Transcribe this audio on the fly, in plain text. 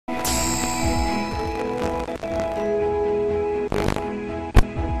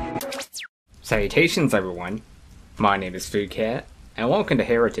Salutations everyone, my name is Foodcat, and welcome to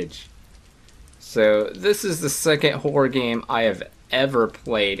Heritage. So this is the second horror game I have ever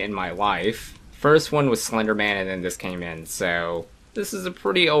played in my life. First one was Slender Man and then this came in, so this is a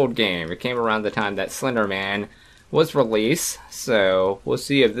pretty old game. It came around the time that Slender Man was released, so we'll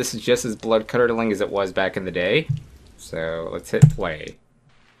see if this is just as blood-curdling as it was back in the day. So let's hit play.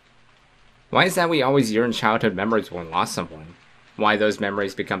 Why is that we always yearn childhood memories when we lost someone? Why those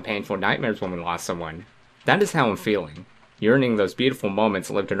memories become painful nightmares when we lost someone? That is how I'm feeling. Yearning those beautiful moments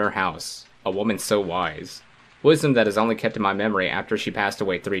lived in her house. A woman so wise. Wisdom that is only kept in my memory after she passed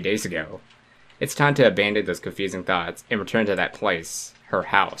away 3 days ago. It's time to abandon those confusing thoughts and return to that place, her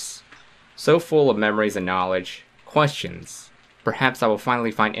house. So full of memories and knowledge, questions. Perhaps I will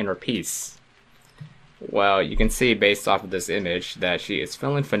finally find inner peace. Well, you can see based off of this image that she is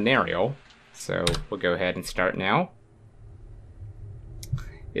feeling venereal. So we'll go ahead and start now.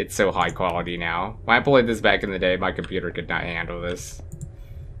 It's so high quality now. When I played this back in the day, my computer could not handle this.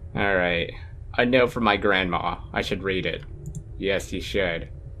 Alright. A note from my grandma. I should read it. Yes, you should.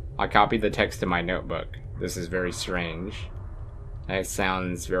 I copied the text in my notebook. This is very strange. That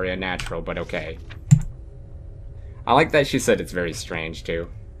sounds very unnatural, but okay. I like that she said it's very strange, too.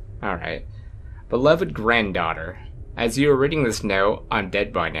 Alright. Beloved granddaughter, as you are reading this note, I'm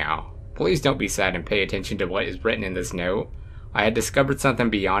dead by now. Please don't be sad and pay attention to what is written in this note. I had discovered something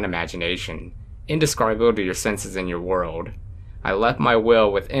beyond imagination, indescribable to your senses and your world. I left my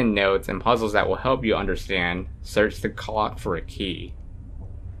will with end notes and puzzles that will help you understand. Search the clock for a key.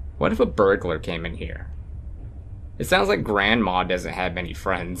 What if a burglar came in here? It sounds like Grandma doesn't have many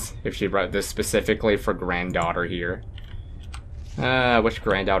friends, if she wrote this specifically for granddaughter here. Which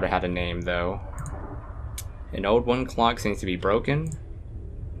granddaughter had a name, though? An old one clock seems to be broken.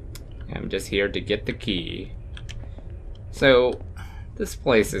 I'm just here to get the key. So, this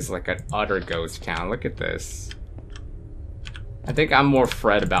place is like an utter ghost town. Look at this. I think I'm more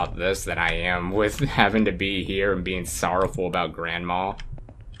fret about this than I am with having to be here and being sorrowful about Grandma.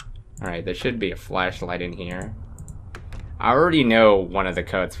 Alright, there should be a flashlight in here. I already know one of the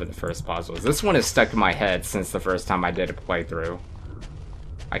codes for the first puzzles. This one is stuck in my head since the first time I did a playthrough.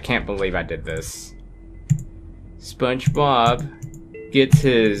 I can't believe I did this. SpongeBob gets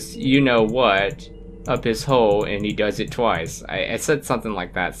his you-know-what up his hole and he does it twice. I said something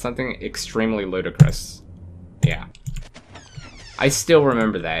like that. Something extremely ludicrous. Yeah. I still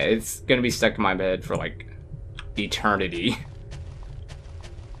remember that. It's gonna be stuck in my head for like eternity.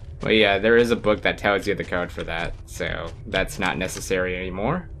 But yeah, there is a book that tells you the code for that, so that's not necessary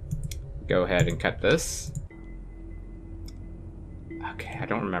anymore. Go ahead and cut this. Okay, I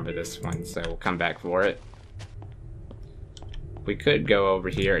don't remember this one, so we'll come back for it. We could go over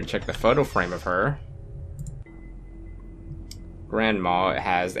here and check the photo frame of her. Grandma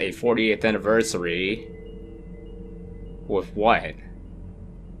has a 40th anniversary. With what?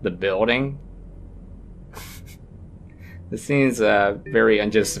 The building? This seems very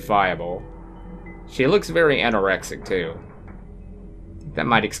unjustifiable. She looks very anorexic too. That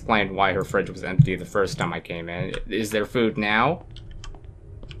might explain why her fridge was empty the first time I came in. Is there food now?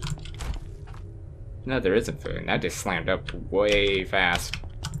 No, there isn't food. That just slammed up way fast.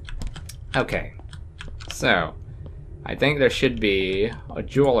 Okay. So, I think there should be a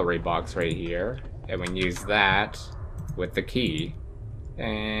jewelry box right here. And we can use that with the key.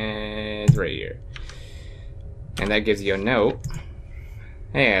 And it's right here. And that gives you a note.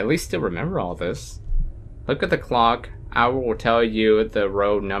 Hey, at least still remember all this. Look at the clock. Hour will tell you the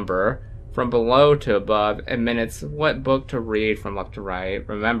row number from below to above and minutes what book to read from left to right.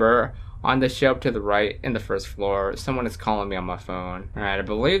 Remember, on the shelf to the right in the first floor, someone is calling me on my phone. Alright, I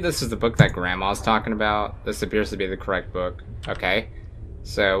believe this is the book that Grandma's talking about. This appears to be the correct book. Okay.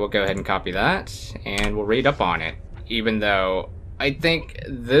 So we'll go ahead and copy that and we'll read up on it. Even though I think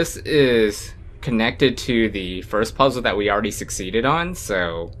this is connected to the first puzzle that we already succeeded on,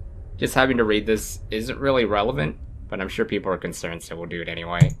 so just having to read this isn't really relevant, but I'm sure people are concerned, so we'll do it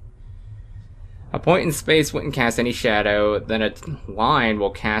anyway. A point in space wouldn't cast any shadow, then a line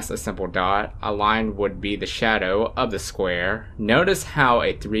will cast a simple dot. A line would be the shadow of the square. Notice how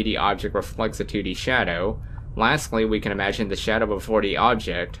a 3D object reflects a 2D shadow. Lastly, we can imagine the shadow of a 4D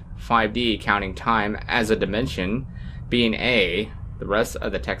object, 5D counting time as a dimension, being A. The rest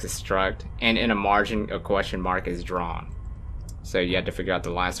of the text is struck, and in a margin a question mark is drawn. So you had to figure out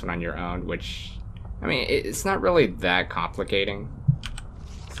the last one on your own, which, I mean, it's not really that complicating.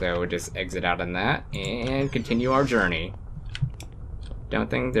 So we'll just exit out on that and continue our journey. Don't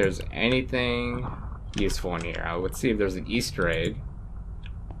think there's anything useful in here. Let's see if there's an Easter egg.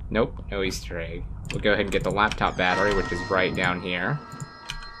 Nope, no Easter egg. We'll go ahead and get the laptop battery, which is right down here.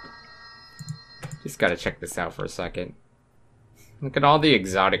 Just gotta check this out for a second. Look at all the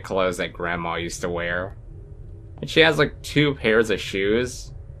exotic clothes that Grandma used to wear. And she has like 2 pairs of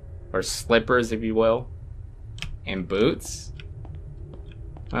shoes. Or slippers, if you will. And boots.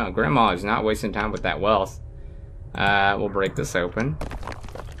 Well, Grandma is not wasting time with that wealth. We'll break this open.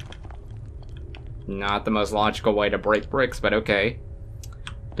 Not the most logical way to break bricks, but okay.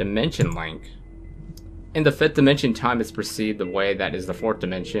 Dimension link. In the 5th dimension, time is perceived the way that is the 4th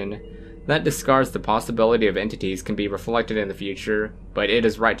dimension. That discards the possibility of entities can be reflected in the future, but it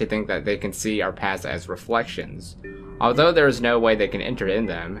is right to think that they can see our past as reflections, although there is no way they can enter in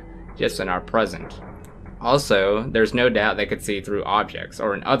them, just in our present. Also, there's no doubt they could see through objects,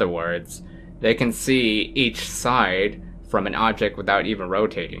 or in other words, they can see each side from an object without even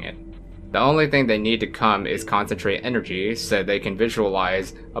rotating it. The only thing they need to come is concentrate energy so they can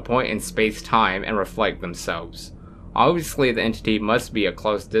visualize a point in space-time and reflect themselves. Obviously, the entity must be a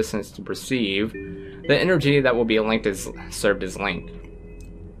close distance to perceive. The energy that will be linked is served as link.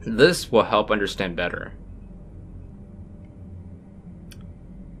 This will help understand better.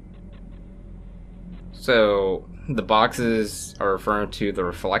 So, the boxes are referring to the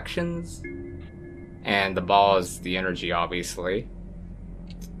reflections, and the ball is the energy, obviously.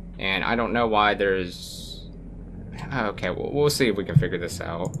 And I don't know why there's... Okay, we'll see if we can figure this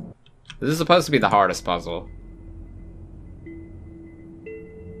out. This is supposed to be the hardest puzzle.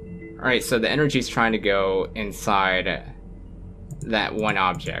 Alright, so the energy's trying to go inside that one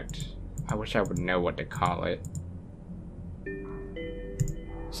object. I wish I would know what to call it.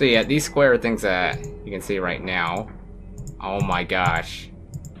 So yeah, these square things that you can see right now. Oh my gosh.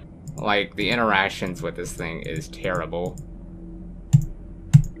 Like, the interactions with this thing is terrible.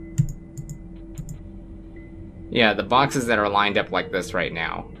 Yeah, the boxes that are lined up like this right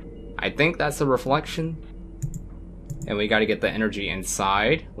now. I think that's a reflection. And we gotta get the energy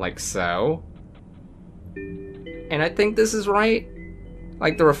inside, like so. And I think this is right.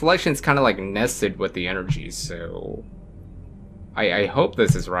 Like, the reflection's kind of like nested with the energy, so... I hope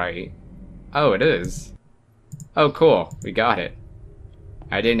this is right. Oh, it is. Oh, cool. We got it.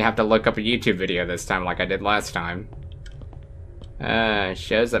 I didn't have to look up a YouTube video this time like I did last time.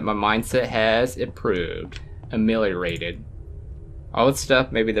 Shows that my mindset has improved. Ameliorated. Old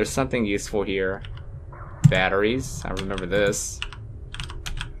stuff, maybe there's something useful here. Batteries, I remember this.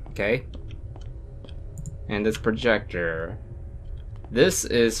 Okay. And this projector. This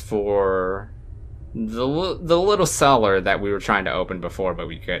is for the little cellar that we were trying to open before, but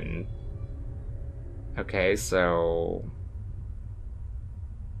we couldn't. Okay, so...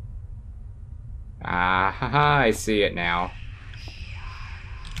 Ah, I see it now.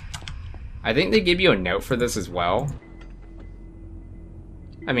 I think they give you a note for this as well.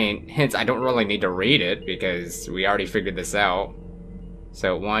 I mean, hence, I don't really need to read it because we already figured this out.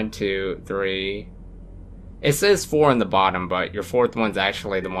 So, 1, 2, 3... It says 4 on the bottom, but your 4th one's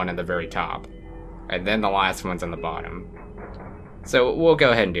actually the one at the very top. And then the last one's on the bottom. So, we'll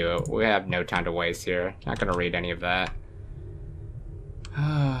go ahead and do it. We have no time to waste here. Not gonna read any of that.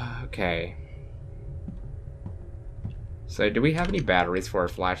 Okay. So, do we have any batteries for a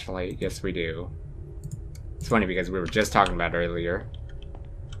flashlight? Yes, we do. It's funny because we were just talking about it earlier.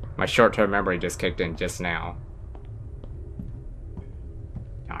 My short-term memory just kicked in just now.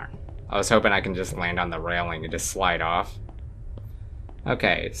 Darn. I was hoping I can just land on the railing and just slide off.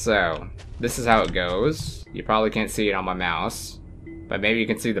 Okay, so this is how it goes. You probably can't see it on my mouse, but maybe you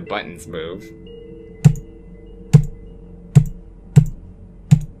can see the buttons move.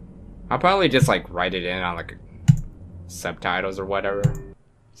 I'll probably just like write it in on like subtitles or whatever.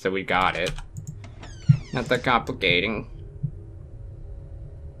 So we got it. Not that complicating.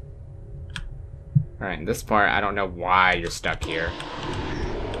 Alright, this part, I don't know why you're stuck here.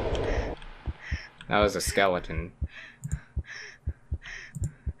 That was a skeleton.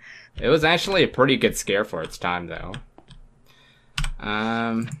 It was actually a pretty good scare for its time, though.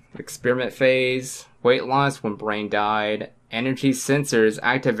 Experiment phase. Weight loss when brain died. Energy sensors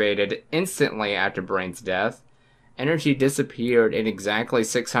activated instantly after brain's death. Energy disappeared in exactly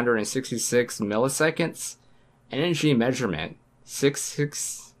 666 milliseconds. Energy measurement.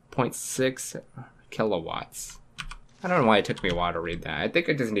 66.6 kilowatts. I don't know why it took me a while to read that. I think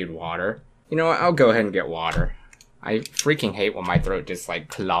I just need water. You know what? I'll go ahead and get water. I freaking hate when my throat just like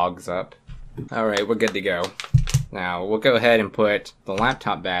clogs up. Alright, we're good to go. Now, we'll go ahead and put the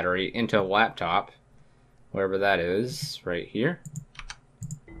laptop battery into a laptop. Wherever that is, right here.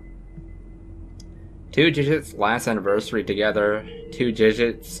 2 digits, last anniversary together. 2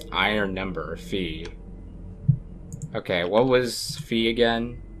 digits, iron number, fee. Okay, what was fee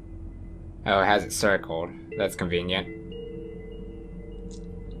again? Oh, it has it circled. That's convenient.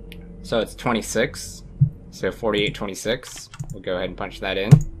 So it's 26. So 48, 26. We'll go ahead and punch that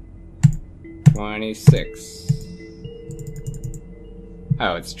in. 26.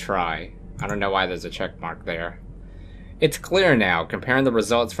 Oh, it's try. I don't know why there's a check mark there. It's clear now. Comparing the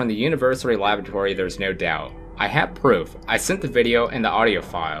results from the university laboratory, there's no doubt. I have proof. I sent the video and the audio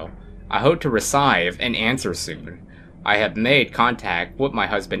file. I hope to receive an answer soon. I have made contact with my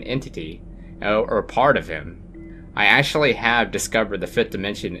husband entity, or part of him. I actually have discovered the fifth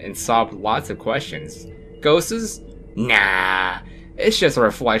dimension and solved lots of questions. Ghosts? Nah. It's just a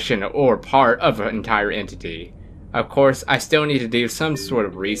reflection or part of an entire entity. Of course, I still need to do some sort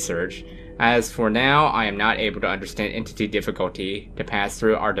of research. As for now, I am not able to understand entity difficulty to pass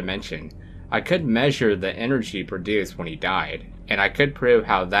through our dimension. I could measure the energy produced when he died, and I could prove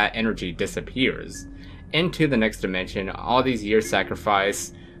how that energy disappears into the next dimension. All these years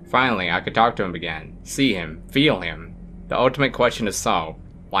sacrifice, finally I could talk to him again, see him, feel him. The ultimate question is solved.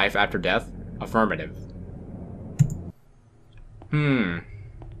 Life after death? Affirmative.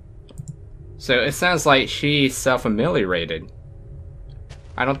 So it sounds like she self-ameliorated.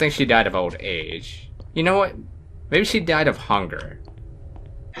 I don't think she died of old age. You know what? Maybe she died of hunger.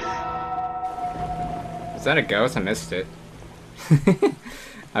 Is that a ghost? I missed it.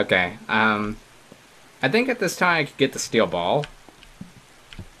 Okay, I think at this time I could get the steel ball.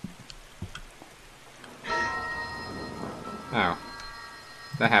 Oh.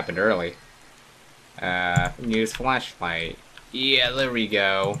 That happened early. Use flashlight. Yeah, there we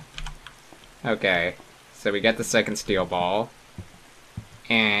go. Okay, so we got the second steel ball.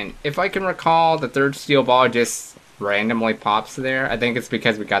 And if I can recall, the third steel ball just randomly pops there. I think it's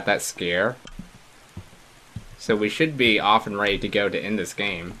because we got that scare. So we should be off and ready to go to end this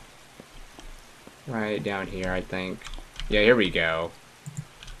game. Right down here, I think. Yeah, here we go.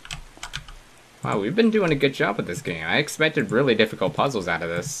 Wow, we've been doing a good job with this game. I expected really difficult puzzles out of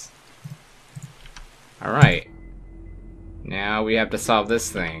this. Alright. Now we have to solve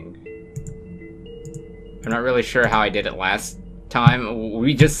this thing. I'm not really sure how I did it last time.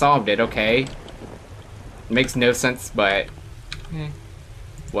 We just solved it, okay. Makes no sense, but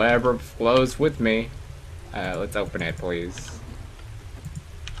whatever flows with me. Let's open it, please.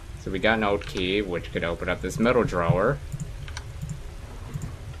 So we got an old key, which could open up this middle drawer.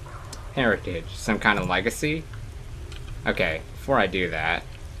 Heritage, some kind of legacy. Okay, before I do that,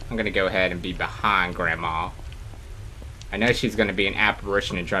 I'm gonna go ahead and be behind Grandma. I know she's gonna be an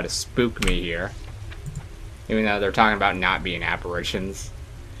apparition and try to spook me here. Even though they're talking about not being apparitions.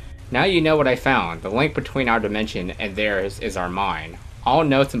 Now you know what I found. The link between our dimension and theirs is our mind. All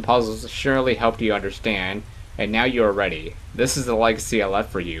notes and puzzles surely helped you understand, and now you are ready. This is the legacy I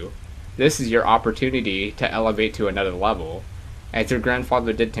left for you. This is your opportunity to elevate to another level. As your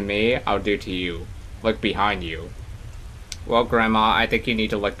grandfather did to me, I'll do to you. Look behind you. Well, Grandma, I think you need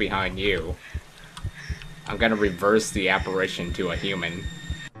to look behind you. I'm gonna reverse the apparition to a human.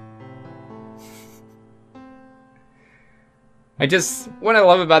 What I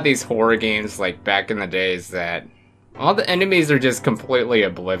love about these horror games, like back in the day, is that all the enemies are just completely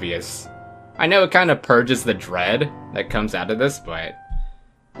oblivious. I know it kind of purges the dread that comes out of this, but,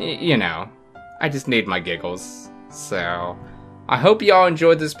 you know, I just need my giggles. So, I hope y'all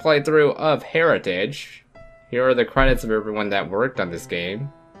enjoyed this playthrough of Heritage. Here are the credits of everyone that worked on this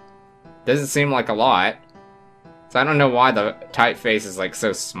game. Doesn't seem like a lot, so I don't know why the typeface is like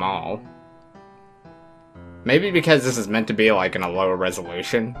so small. Maybe because this is meant to be like in a lower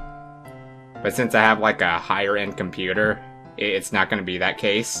resolution. But since I have like a higher end computer, it's not going to be that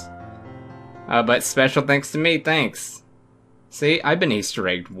case. But special thanks to me, thanks. See, I've been Easter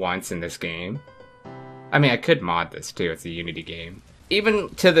egged once in this game. I mean, I could mod this too, it's a Unity game. Even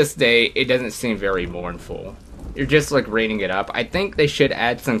to this day, it doesn't seem very mournful. You're just like reading it up. I think they should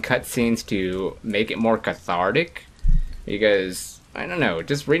add some cutscenes to make it more cathartic. Because, I don't know,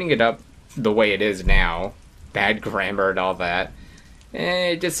 just reading it up the way it is now, bad grammar and all that,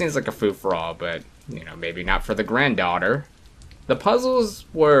 it just seems like a frou-for-all, but, you know, maybe not for the granddaughter. The puzzles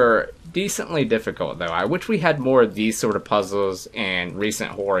were decently difficult, though. I wish we had more of these sort of puzzles in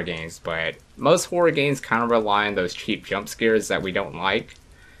recent horror games, but most horror games kind of rely on those cheap jump scares that we don't like.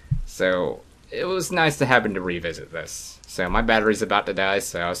 So, it was nice to happen to revisit this. So, my battery's about to die,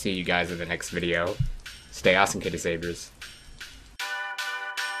 so I'll see you guys in the next video. Stay awesome, kitty saviors.